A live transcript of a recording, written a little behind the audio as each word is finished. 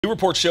New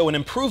reports show an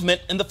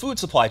improvement in the food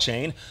supply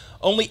chain.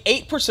 Only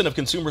 8% of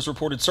consumers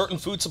reported certain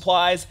food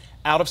supplies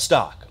out of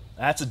stock.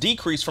 That's a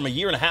decrease from a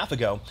year and a half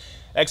ago.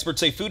 Experts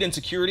say food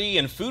insecurity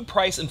and food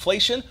price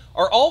inflation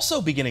are also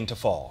beginning to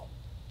fall.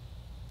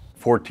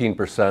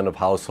 14% of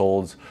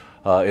households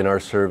in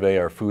our survey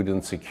are food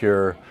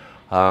insecure.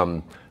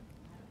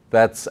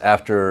 That's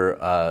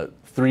after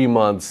 3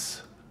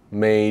 months,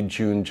 May,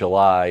 June,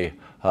 July,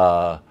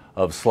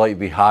 of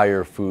slightly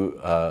higher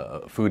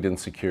food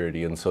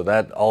insecurity. And so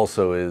that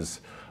also is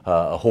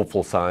a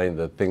hopeful sign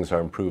that things are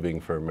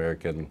improving for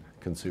American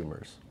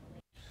consumers.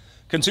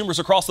 Consumers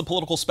across the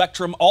political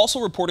spectrum also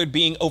reported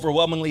being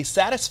overwhelmingly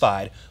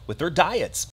satisfied with their diets.